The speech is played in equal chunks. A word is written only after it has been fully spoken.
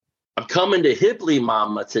coming to Hipley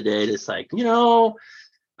Mama today. It's like,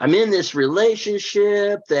 I'm in this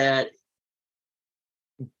relationship that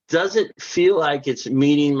doesn't feel like it's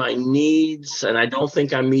meeting my needs, and I don't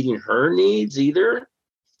think I'm meeting her needs either.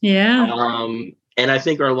 Yeah. And I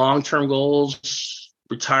think our long-term goals,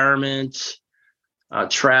 retirement,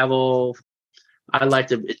 travel, I like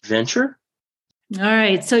to adventure. All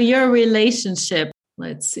right. So your relationship,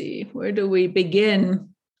 let's see, where do we begin?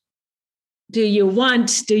 Do you want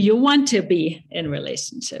to be in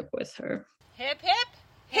relationship with her? Hip, hip,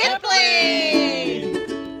 Hipley!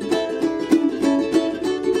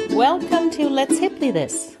 Welcome to Let's Hipley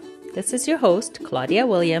This. This is your host, Claudia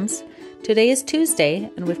Williams. Today is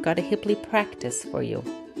Tuesday, and we've got a Hipley practice for you.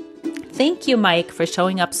 Thank you, Mike, for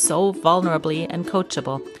showing up so vulnerably and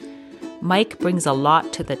coachable. Mike brings a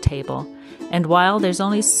lot to the table, and while there's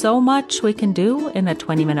only so much we can do in a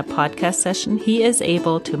 20-minute podcast session, he is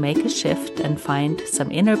able to make a shift and find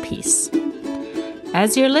some inner peace.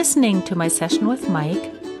 As you're listening to my session with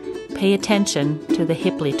Mike, pay attention to the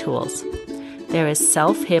Hipley tools. There is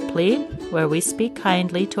self-Hipley, where we speak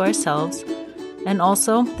kindly to ourselves, and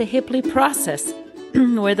also the Hipley process,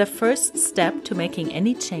 where the first step to making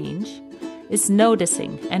any change is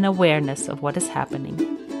noticing and awareness of what is happening.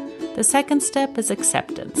 The second step is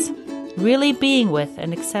acceptance, really being with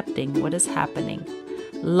and accepting what is happening,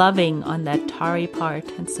 loving on that tarry part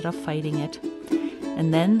instead of fighting it.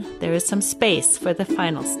 And then there is some space for the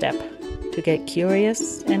final step, to get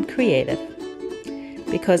curious and creative.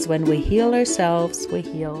 Because when we heal ourselves, we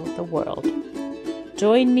heal the world.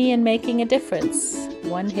 Join me in making a difference,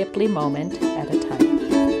 one Hipley moment at a time.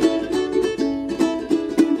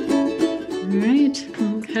 All right.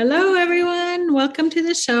 Hello, everyone. Welcome to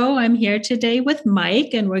the show. I'm here today with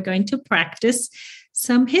Mike, and we're going to practice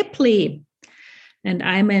some Hipley. And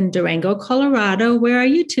I'm in Durango, Colorado. Where are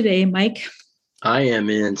you today, Mike? I am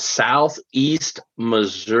in Southeast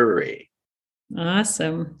Missouri.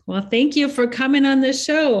 Awesome. Well, thank you for coming on the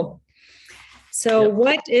show. So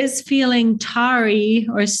What is feeling tarry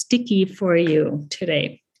or sticky for you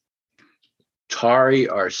today? Tarry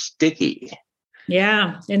or sticky?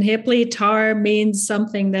 Yeah. In Hipley, tar means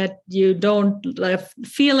something that you don't love,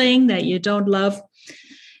 feeling that you don't love.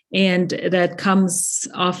 And that comes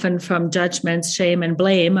often from judgments, shame, and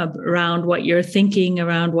blame around what you're thinking,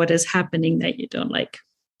 around what is happening that you don't like.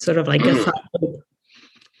 Sort of like a thought loop.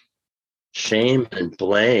 Shame and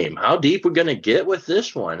blame. How deep we're going to get with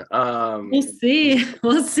this one? We'll see.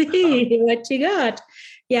 We'll see what you got.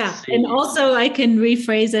 Yeah. And also I can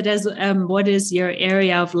rephrase it as what is your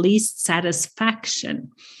area of least satisfaction?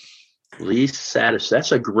 Least satisfaction.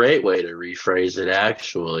 That's a great way to rephrase it,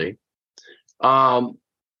 actually.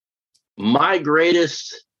 My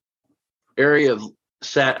greatest area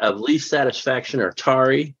of least satisfaction or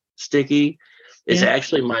tarry, sticky, is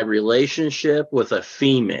actually my relationship with a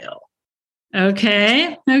female.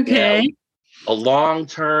 Okay. Yeah, a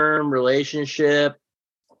long-term relationship,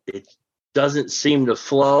 it doesn't seem to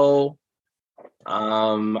flow.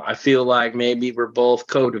 I feel like maybe we're both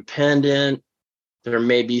codependent. There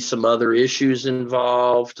may be some other issues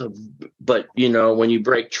involved, but when you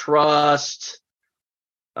break trust,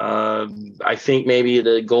 I think maybe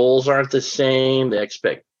the goals aren't the same, the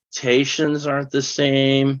expectations aren't the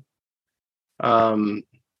same.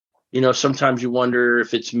 Sometimes you wonder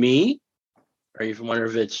if it's me, or you wonder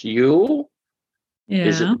if it's you. Yeah.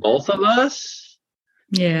 Is it both of us?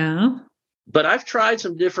 Yeah. But I've tried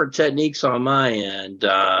some different techniques on my end.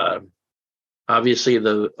 Obviously,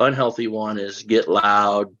 the unhealthy one is get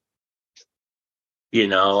loud,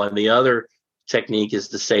 and the other technique is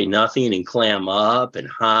to say nothing and clam up and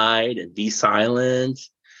hide and be silent.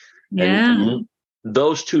 Yeah. And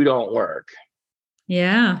those two don't work.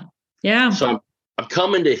 Yeah. Yeah. So I'm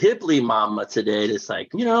coming to Hipley Mama today. It's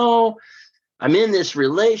like, I'm in this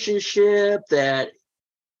relationship that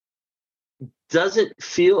doesn't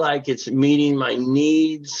feel like it's meeting my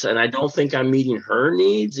needs, and I don't think I'm meeting her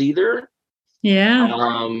needs either.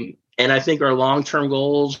 Yeah. And I think our long-term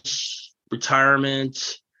goals,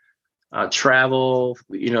 retirement, travel,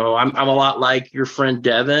 I'm a lot like your friend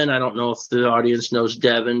Devin. I don't know if the audience knows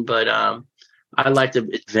Devin, but I like to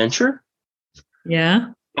adventure. Yeah.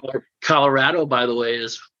 Colorado, by the way,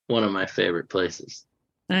 is one of my favorite places.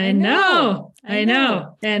 I know.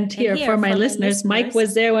 And here for my listeners, Mike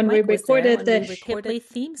was there when we recorded the Hipley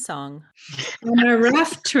theme song on a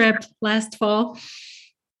rough trip last fall.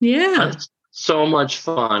 Yeah. That's so much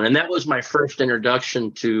fun. And that was my first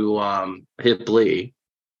introduction to Hipley.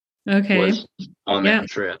 Okay. Was on that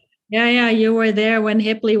trip. Yeah. You were there when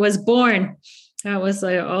Hipley was born. That was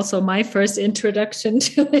also my first introduction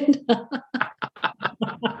to it.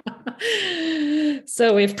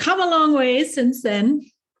 So we've come a long way since then.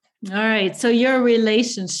 All right. So your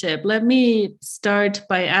relationship. Let me start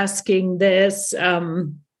by asking this.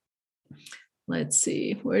 Let's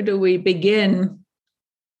see. Where do we begin?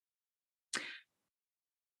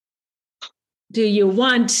 Do you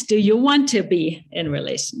want to be in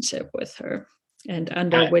relationship with her, and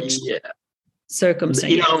under which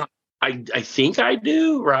circumstances? I think I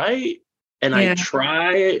do, right? And I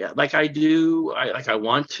try like I do, I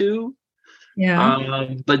want to. Yeah.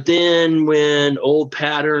 But then when old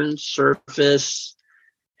patterns surface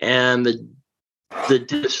and the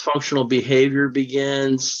dysfunctional behavior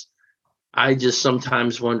begins, I just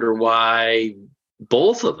sometimes wonder why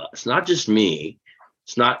both of us, not just me,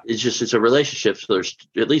 it's a relationship. So there's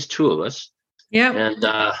at least two of us. Yeah. And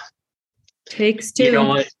takes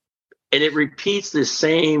two. And it repeats the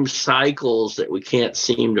same cycles that we can't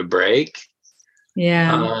seem to break.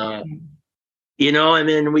 Yeah. And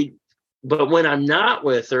then but when I'm not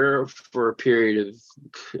with her for a period of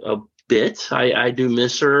a bit, I do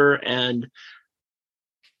miss her, and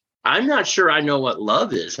I'm not sure I know what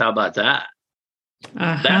love is. How about that?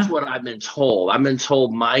 That's what I've been told. I've been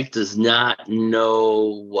told Mike does not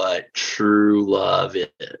know what true love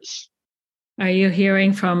is. Are you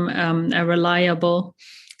hearing from a reliable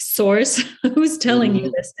source who's telling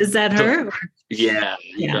you this? Is that her? Yeah.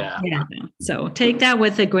 So take that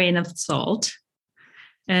with a grain of salt.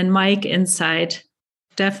 And Mike inside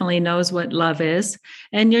definitely knows what love is.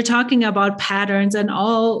 And you're talking about patterns, and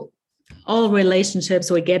all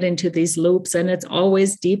relationships, we get into these loops, and it's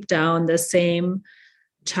always deep down the same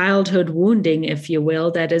childhood wounding, if you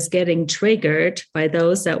will, that is getting triggered by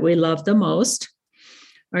those that we love the most,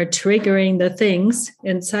 are triggering the things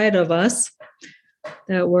inside of us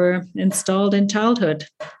that were installed in childhood.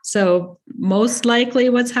 So most likely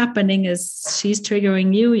what's happening is she's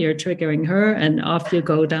triggering you, you're triggering her, and off you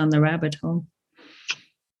go down the rabbit hole.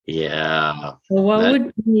 Yeah. Well, what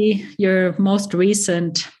would be your most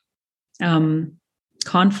recent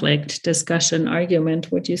conflict, discussion,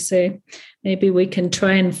 argument, would you say? Maybe we can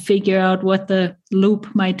try and figure out what the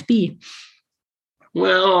loop might be.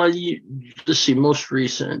 Well, let's see, most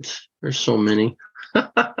recent. There's so many.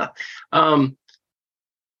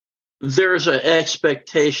 There's an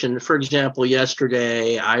expectation. For example,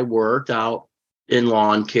 yesterday I worked out in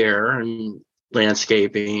lawn care and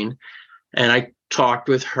landscaping, and I talked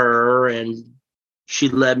with her, and she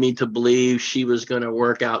led me to believe she was going to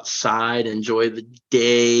work outside, enjoy the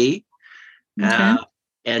day,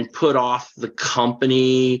 and put off the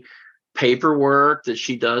company paperwork that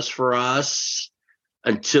she does for us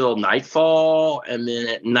until nightfall. And then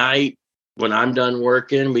at night, when I'm done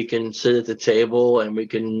working, we can sit at the table and we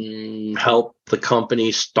can help the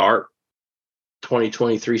company start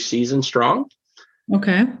 2023 season strong.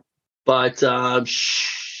 Okay. But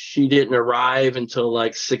she didn't arrive until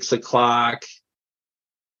like 6:00,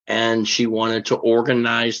 and she wanted to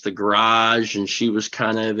organize the garage, and she was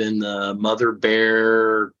kind of in the mother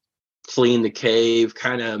bear, clean the cave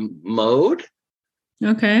kind of mode.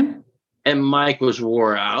 Okay. And Mike was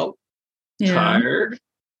wore out, tired.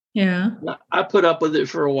 Yeah. I put up with it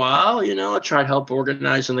for a while. I tried help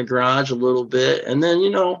organizing the garage a little bit. And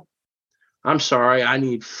then, I'm sorry, I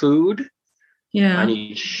need food. Yeah. I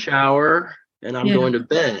need shower, and I'm going to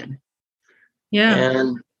bed. Yeah.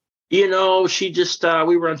 And, she just,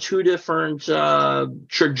 we were on two different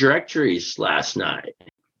trajectories last night.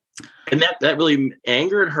 And that really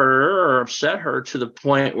angered her or upset her to the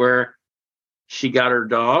point where she got her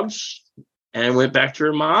dogs and went back to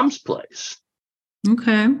her mom's place.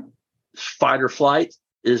 Okay. Fight or flight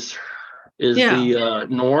is the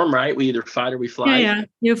norm, right? We either fight or we fly. Yeah.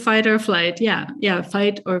 You fight or flight. Yeah.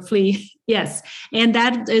 Fight or flee. Yes. And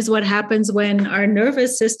that is what happens when our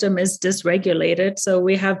nervous system is dysregulated. So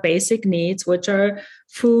we have basic needs, which are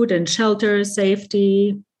food and shelter,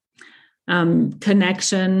 safety,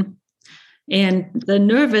 connection. And the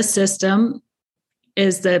nervous system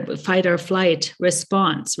is the fight or flight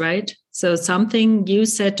response, right? So something you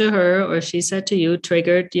said to her or she said to you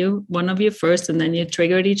triggered you, one of you first, and then you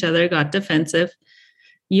triggered each other, got defensive.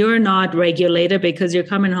 You're not regulated because you're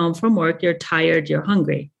coming home from work, you're tired, you're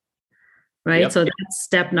hungry, right? Yep. So that's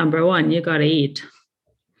step number one. You got to eat.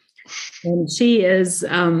 And she is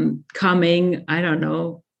coming, I don't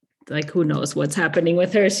know, like who knows what's happening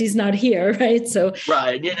with her. She's not here, right? So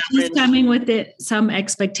right. She's coming with some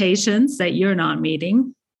expectations that you're not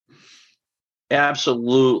meeting.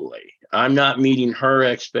 Absolutely. I'm not meeting her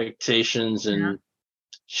expectations, and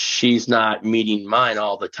she's not meeting mine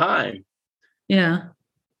all the time. Yeah.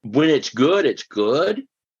 When it's good, it's good.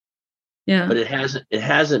 Yeah. But it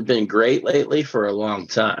hasn't been great lately for a long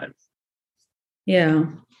time. Yeah.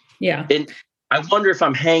 Yeah. And I wonder if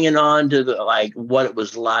I'm hanging on to what it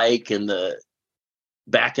was like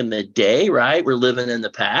back in the day, right? We're living in the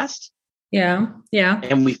past. Yeah. Yeah.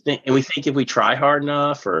 And we think if we try hard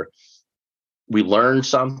enough, or we learn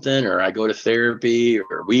something, or I go to therapy,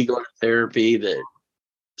 or we go to therapy, that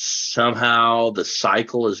somehow the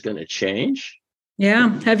cycle is going to change.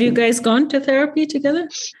 Yeah. Have you guys gone to therapy together?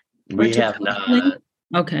 We have not.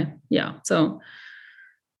 Okay. Yeah. So,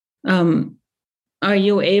 are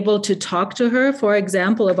you able to talk to her, for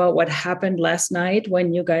example, about what happened last night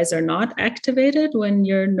when you guys are not activated, when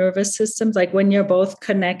your nervous systems, like when you're both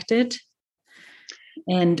connected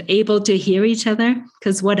and able to hear each other?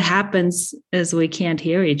 Because what happens is we can't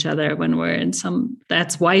hear each other when we're in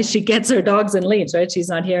that's why she gets her dogs and leaves, right? She's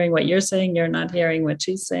not hearing what you're saying. You're not hearing what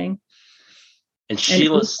she's saying. And she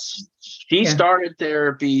started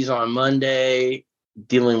therapies on Monday,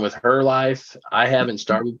 dealing with her life. I haven't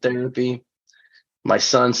started therapy. My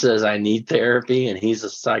son says I need therapy, and he's a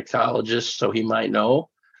psychologist, so he might know.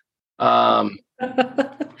 I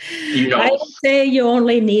would say you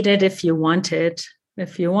only need it if you want it.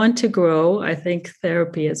 If you want to grow, I think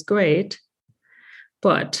therapy is great.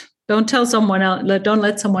 But don't tell someone else, don't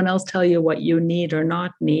let someone else tell you what you need or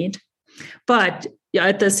not need. But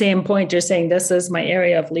at the same point, you're saying this is my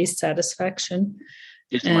area of least satisfaction.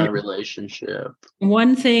 It's my relationship.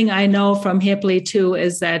 One thing I know from Hipley too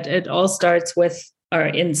is that it all starts with our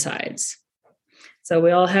insides. So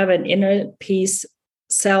we all have an inner peace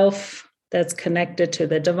self that's connected to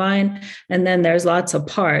the divine. And then there's lots of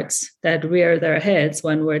parts that rear their heads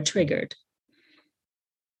when we're triggered.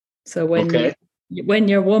 So when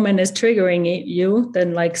your woman is triggering you,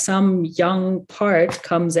 then like some young part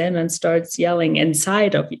comes in and starts yelling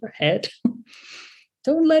inside of your head.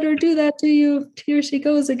 Don't let her do that to you. Here she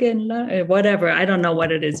goes again. Whatever. I don't know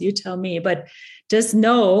what it is. You tell me. But just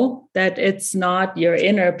know that it's not your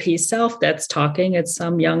inner peace self that's talking. It's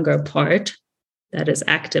some younger part that is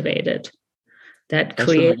activated that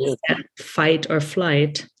creates that fight or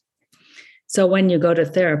flight. So when you go to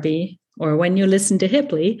therapy or when you listen to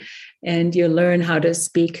Hipley and you learn how to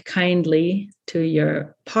speak kindly to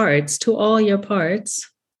your parts, to all your parts.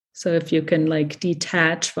 So if you can like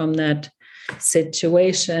detach from that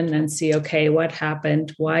situation and see, okay, what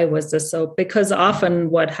happened? Why was this so? Because often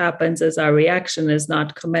what happens is our reaction is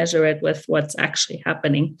not commensurate with what's actually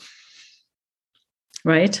happening.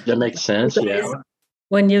 Right? That makes sense. Yeah.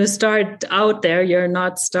 When you start out there, you're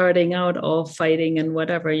not starting out all fighting and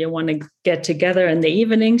whatever. You want to get together in the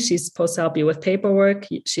evening. She's supposed to help you with paperwork.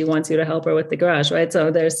 She wants you to help her with the garage, right?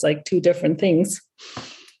 So there's like two different things.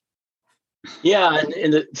 Yeah.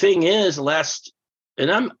 And the thing is,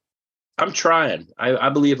 I'm trying. I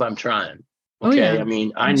believe I'm trying. Okay. Oh, yeah. I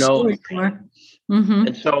mean, I know. Sure. Mm-hmm.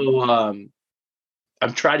 And so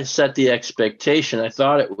I'm trying to set the expectation. I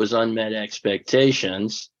thought it was unmet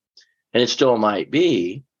expectations, and it still might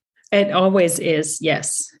be. It always is.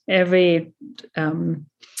 Yes. Every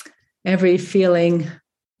feeling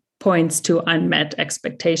points to unmet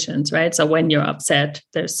expectations, right? So when you're upset,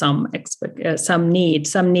 there's some need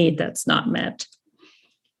that's not met.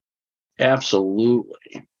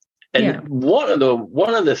 Absolutely. And one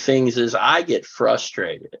of the things is I get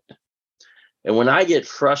frustrated. And when I get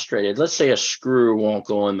frustrated, let's say a screw won't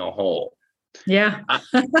go in the hole. Yeah.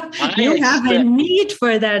 You have a need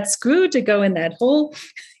for that screw to go in that hole.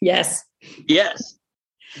 Yes. Yes.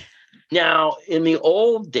 Now, in the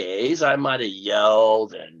old days, I might have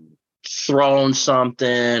yelled and thrown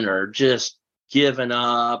something or just given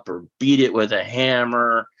up or beat it with a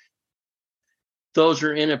hammer. Those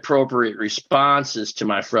are inappropriate responses to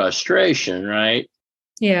my frustration, right?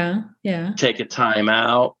 Yeah. Yeah. Take a time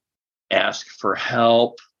out, ask for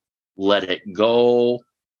help, let it go.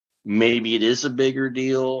 Maybe it is a bigger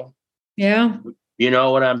deal. Yeah. You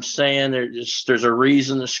know what I'm saying? There's a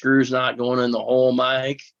reason the screw's not going in the hole,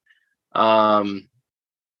 Mike.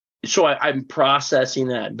 So I'm processing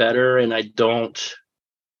that better, and I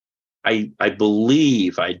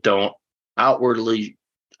believe I don't outwardly,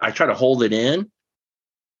 I try to hold it in.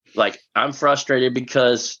 Like, I'm frustrated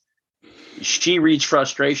because she reads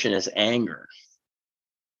frustration as anger.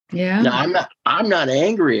 Yeah. Now, I'm not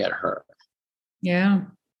angry at her. Yeah.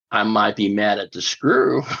 I might be mad at the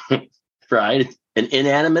screw, right? An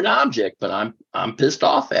inanimate object, but I'm pissed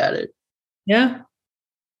off at it. Yeah.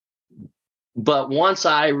 But once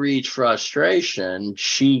I reach frustration,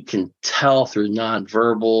 she can tell through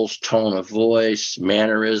nonverbals, tone of voice,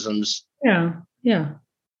 mannerisms. Yeah. Yeah.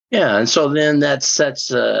 Yeah. And so then that sets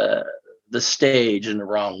the stage in the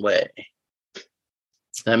wrong way.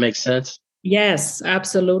 That makes sense? Yes,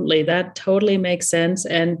 absolutely. That totally makes sense.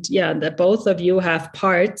 And yeah, that both of you have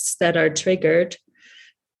parts that are triggered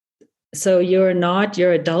So you're not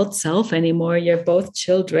your adult self anymore. You're both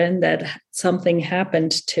children that something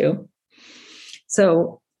happened to.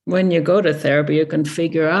 So when you go to therapy, you can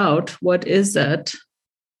figure out what is that?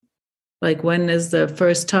 Like, when is the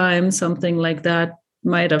first time something like that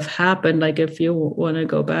might have happened? Like, if you want to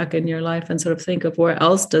go back in your life and sort of think of where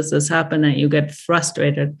else does this happen, and you get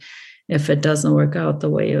frustrated if it doesn't work out the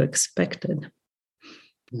way you expected.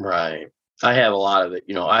 Right. I have a lot of it.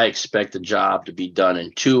 I expect the job to be done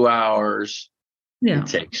in 2 hours. Yeah. It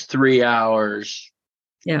takes 3 hours.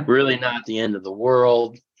 Yeah. Really not the end of the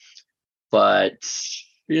world. But,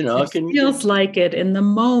 it feels like it in the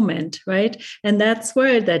moment, right? And that's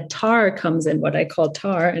where that tar comes in, what I call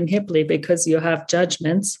tar and Hipley, because you have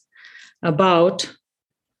judgments about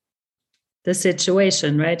the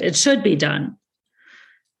situation, right? It should be done.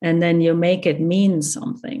 And then you make it mean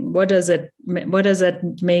something. What does it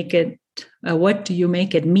make it? What do you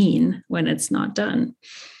make it mean when it's not done?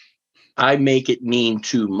 I make it mean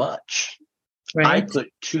too much. Right. I put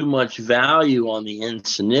too much value on the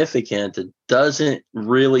insignificant that doesn't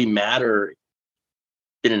really matter.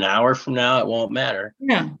 In an hour from now, it won't matter.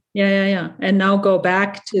 Yeah. And now go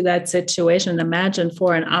back to that situation. Imagine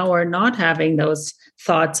for an hour not having those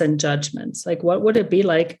thoughts and judgments. Like, what would it be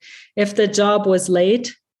like if the job was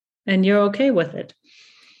late and you're okay with it?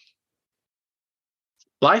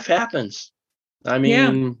 Life happens. I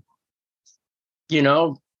mean,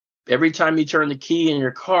 every time you turn the key in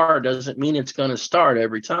your car doesn't mean it's going to start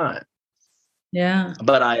every time. Yeah.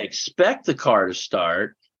 But I expect the car to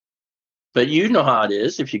start. But you know how it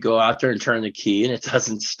is if you go out there and turn the key and it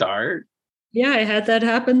doesn't start. Yeah, I had that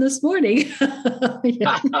happen this morning. No way.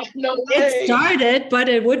 It started, but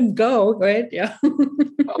it wouldn't go, right? Yeah.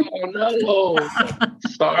 Oh, no.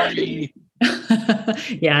 Sorry.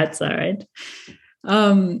 Yeah, it's all right.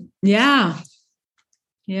 Yeah.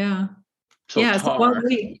 So yeah. tar.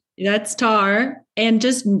 So that's tar. And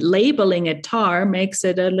just labeling it tar makes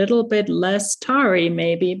it a little bit less tarry,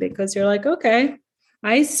 maybe, because you're like, okay,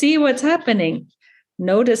 I see what's happening.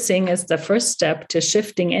 Noticing is the first step to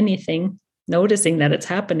shifting anything, noticing that it's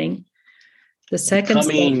happening. The second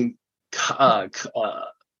step,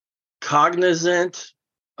 cognizant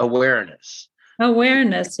awareness.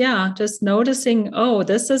 Awareness, yeah. Just noticing, oh,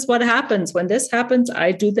 this is what happens. When this happens,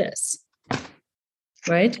 I do this.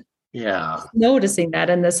 Right? Yeah. Noticing that.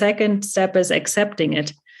 And the second step is accepting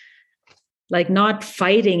it. Like, not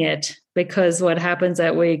fighting it, because what happens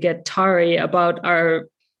that we get tarry about our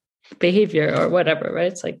behavior or whatever,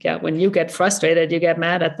 right? It's like, yeah, when you get frustrated, you get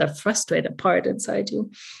mad at the frustrated part inside you.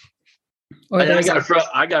 Or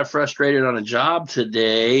I got frustrated on a job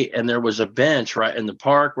today, and there was a bench right in the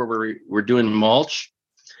park where we're doing mulch.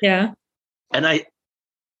 Yeah. And I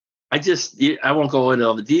won't go into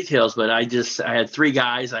all the details, but I had 3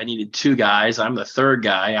 guys. I needed 2 guys. I'm the third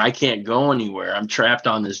guy. I can't go anywhere. I'm trapped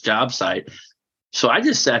on this job site. So I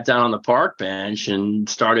just sat down on the park bench and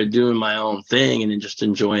started doing my own thing and then just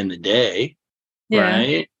enjoying the day. Yeah.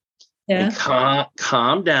 Right. Yeah. And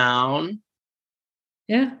calm down.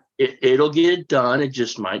 Yeah. It'll get done. It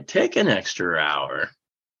just might take an extra hour.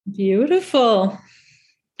 Beautiful.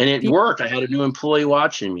 And it worked. I had a new employee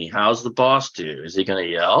watching me. How's the boss do? Is he going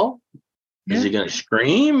to yell? Yeah. Is he going to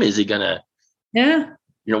scream? Is he going to? Yeah.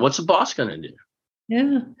 What's the boss going to do?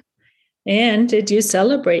 Yeah. And did you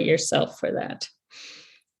celebrate yourself for that?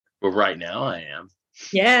 Well, right now I am.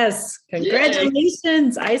 Yes.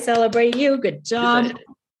 Congratulations. Yay. I celebrate you. Good job. Good.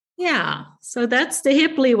 Yeah. So that's the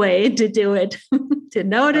Hipley way to do it, to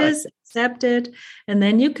notice, accept it, and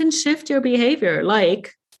then you can shift your behavior,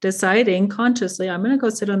 like deciding consciously, I'm going to go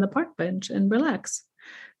sit on the park bench and relax.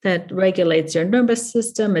 That regulates your nervous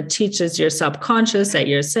system. It teaches your subconscious that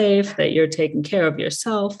you're safe, that you're taking care of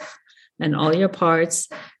yourself and all your parts.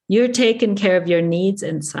 You're taking care of your needs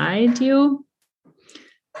inside you,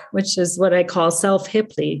 which is what I call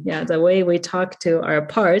self-Hipley. Yeah, the way we talk to our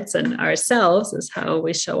parts and ourselves is how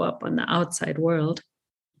we show up on the outside world.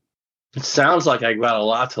 It sounds like I got a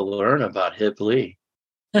lot to learn about Hipley.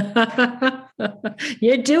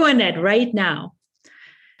 You're doing it right now.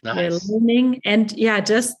 Nice. You're learning. And yeah,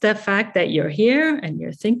 just the fact that you're here and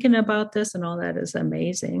you're thinking about this and all that is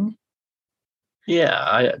amazing. Yeah,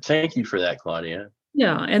 I thank you for that, Claudia.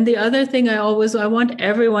 Yeah. And the other thing I want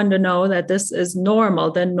everyone to know that this is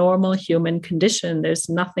normal, the normal human condition. There's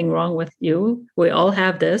nothing wrong with you. We all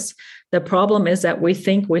have this. The problem is that we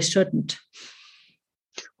think we shouldn't.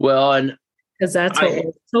 Well, and because that's what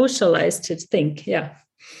we're socialized to think. Yeah.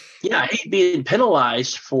 Yeah. I hate being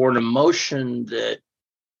penalized for an emotion that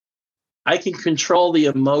I can control the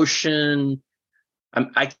emotion.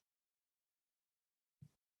 I'm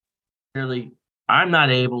not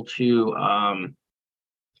able to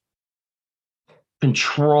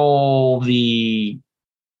control the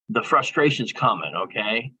frustration's coming,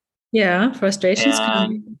 okay? Yeah, frustration's And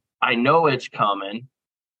coming. I know it's coming.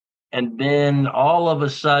 And then all of a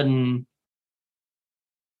sudden,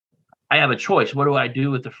 I have a choice. What do I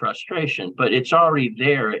do with the frustration? But it's already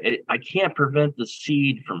there. I can't prevent the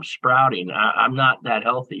seed from sprouting. I'm not that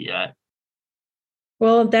healthy yet.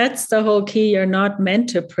 Well, that's the whole key. You're not meant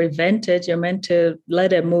to prevent it. You're meant to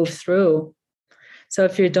let it move through. So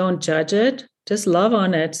if you don't judge it, just love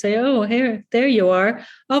on it. Say, oh, here, there you are.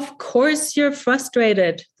 Of course you're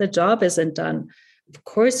frustrated. The job isn't done. Of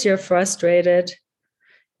course you're frustrated.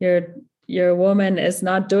 Your woman is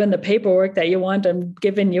not doing the paperwork that you want and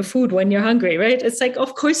giving you food when you're hungry, right? It's like,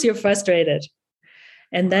 of course you're frustrated.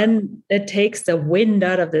 And then it takes the wind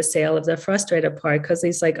out of the sail of the frustrated part because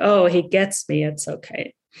he's like, oh, he gets me. It's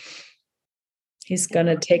okay. He's going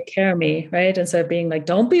to take care of me, right? Instead of being like,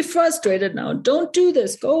 don't be frustrated now. Don't do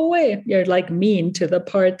this. Go away. You're like mean to the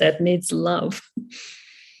part that needs love.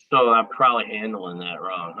 So I'm probably handling that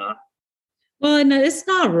wrong, huh? Well, and it's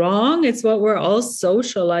not wrong. It's what we're all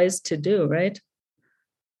socialized to do, right?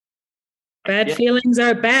 Bad feelings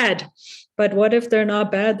are bad. But what if they're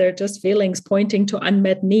not bad? They're just feelings pointing to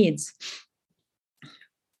unmet needs.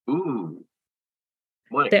 Ooh.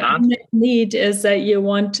 What the unmet need is that you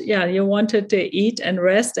wanted to eat and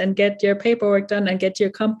rest and get your paperwork done and get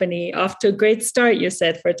your company off to a great start, you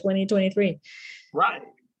said, for 2023. Right.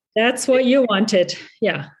 That's what you wanted.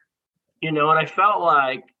 Yeah. And I felt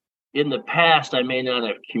like in the past, I may not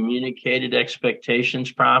have communicated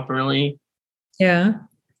expectations properly. Yeah.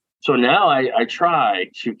 So now I try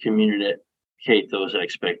to communicate those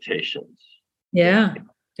expectations. Yeah.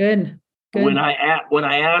 Good. When I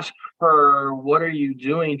ask her, what are you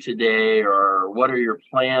doing today? Or what are your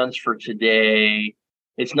plans for today?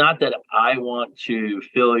 It's not that I want to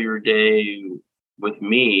fill your day with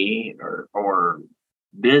me or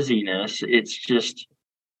busyness. It's just,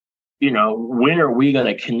 when are we going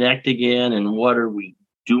to connect again? And what are we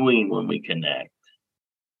doing when we connect?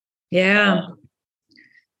 Yeah.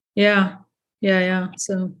 Yeah.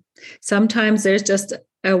 So sometimes there's just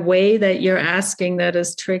a way that you're asking that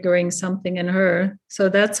is triggering something in her. So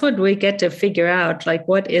that's what we get to figure out. Like,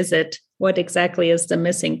 what is it? What exactly is the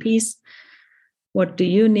missing piece? What do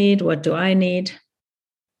you need? What do I need?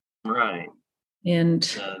 Right.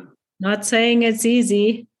 And not saying it's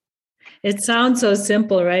easy. It sounds so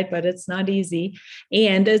simple, right? But it's not easy.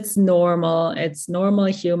 And it's normal. It's normal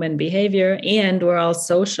human behavior. And we're all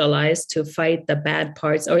socialized to fight the bad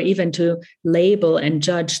parts or even to label and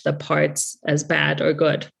judge the parts as bad or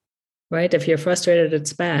good, right? If you're frustrated,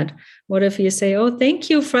 it's bad. What if you say, oh, thank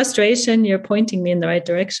you, frustration. You're pointing me in the right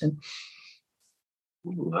direction.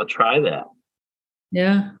 Ooh, I'll try that.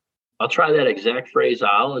 Yeah. I'll try that exact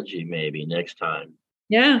phraseology maybe next time.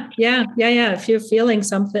 Yeah. If you're feeling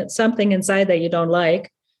something inside that you don't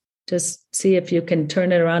like, just see if you can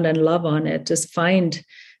turn it around and love on it. Just find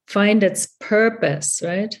its purpose,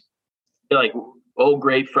 right? Like, oh,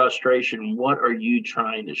 great frustration. What are you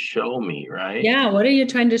trying to show me, right? Yeah. What are you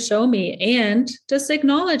trying to show me? And just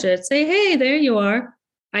acknowledge it. Say, hey, there you are.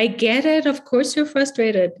 I get it. Of course you're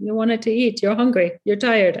frustrated. You wanted to eat. You're hungry. You're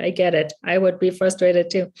tired. I get it. I would be frustrated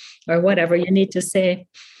too, or whatever you need to say.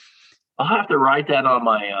 I'll have to write that on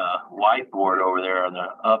my whiteboard over there on the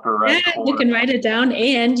upper right corner. You can write it down,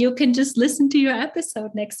 and you can just listen to your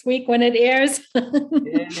episode next week when it airs.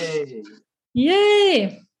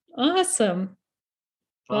 Yay. Awesome.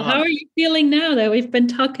 Well, how are you feeling now that we've been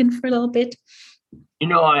talking for a little bit?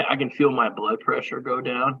 I can feel my blood pressure go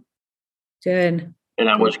down. Good. And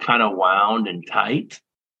I was kind of wound and tight.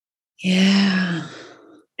 Yeah.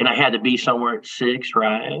 And I had to be somewhere at 6,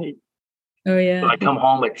 right? Oh, yeah. So I come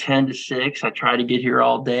home at 10 to 6. I try to get here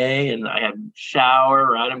all day and I have shower,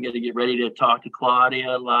 right? I'm going to get ready to talk to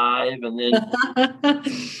Claudia live. And then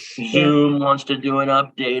Zoom wants to do an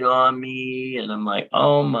update on me. And I'm like,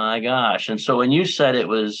 oh my gosh. And so when you said it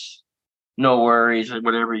was no worries,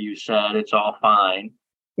 whatever you said, it's all fine.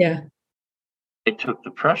 Yeah. It took the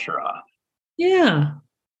pressure off. Yeah.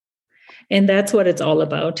 And that's what it's all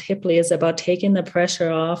about. Hipley is about taking the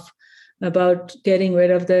pressure off, about getting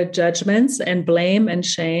rid of the judgments and blame and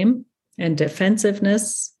shame and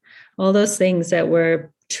defensiveness, all those things that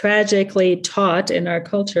we're tragically taught in our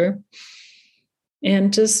culture,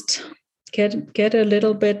 and just get a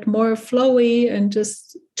little bit more flowy and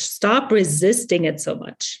just stop resisting it so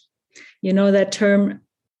much. You know that term,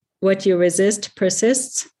 what you resist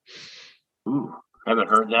persists? Ooh, haven't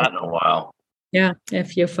heard that in a while. Yeah,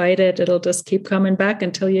 if you fight it, it'll just keep coming back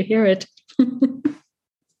until you hear it. Oh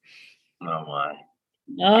my.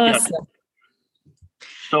 Awesome.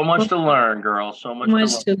 So much to learn, girl. So much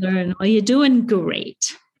to learn. Well, you're doing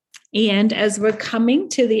great. And as we're coming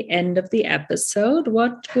to the end of the episode,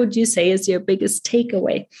 what would you say is your biggest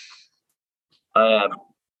takeaway?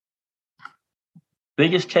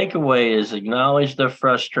 Biggest takeaway is acknowledge the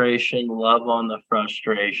frustration, love on the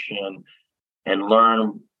frustration, and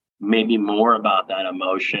learn maybe more about that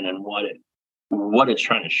emotion and what it's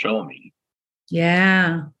trying to show me.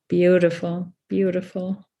 Yeah, beautiful,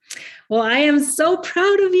 beautiful. Well, I am so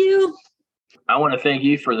proud of you. I want to thank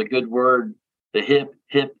you for the good word, the hip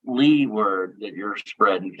Lee word that you're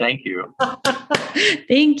spreading. Thank you.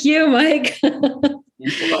 Thank you, Mike.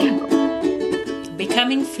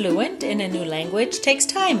 Becoming fluent in a new language takes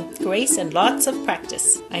time, grace, and lots of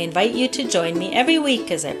practice. I invite you to join me every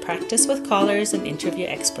week as I practice with callers and interview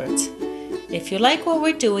experts. If you like what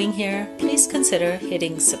we're doing here, please consider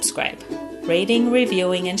hitting subscribe, rating,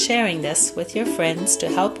 reviewing, and sharing this with your friends to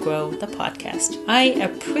help grow the podcast. I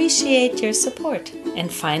appreciate your support.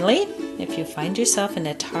 And finally, if you find yourself in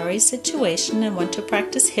a tarry situation and want to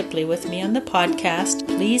practice Hipley with me on the podcast,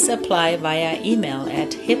 please apply via email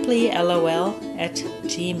at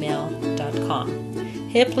hipleylol@gmail.com.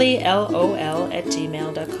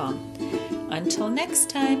 hipleylol@gmail.com. Until next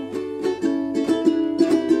time.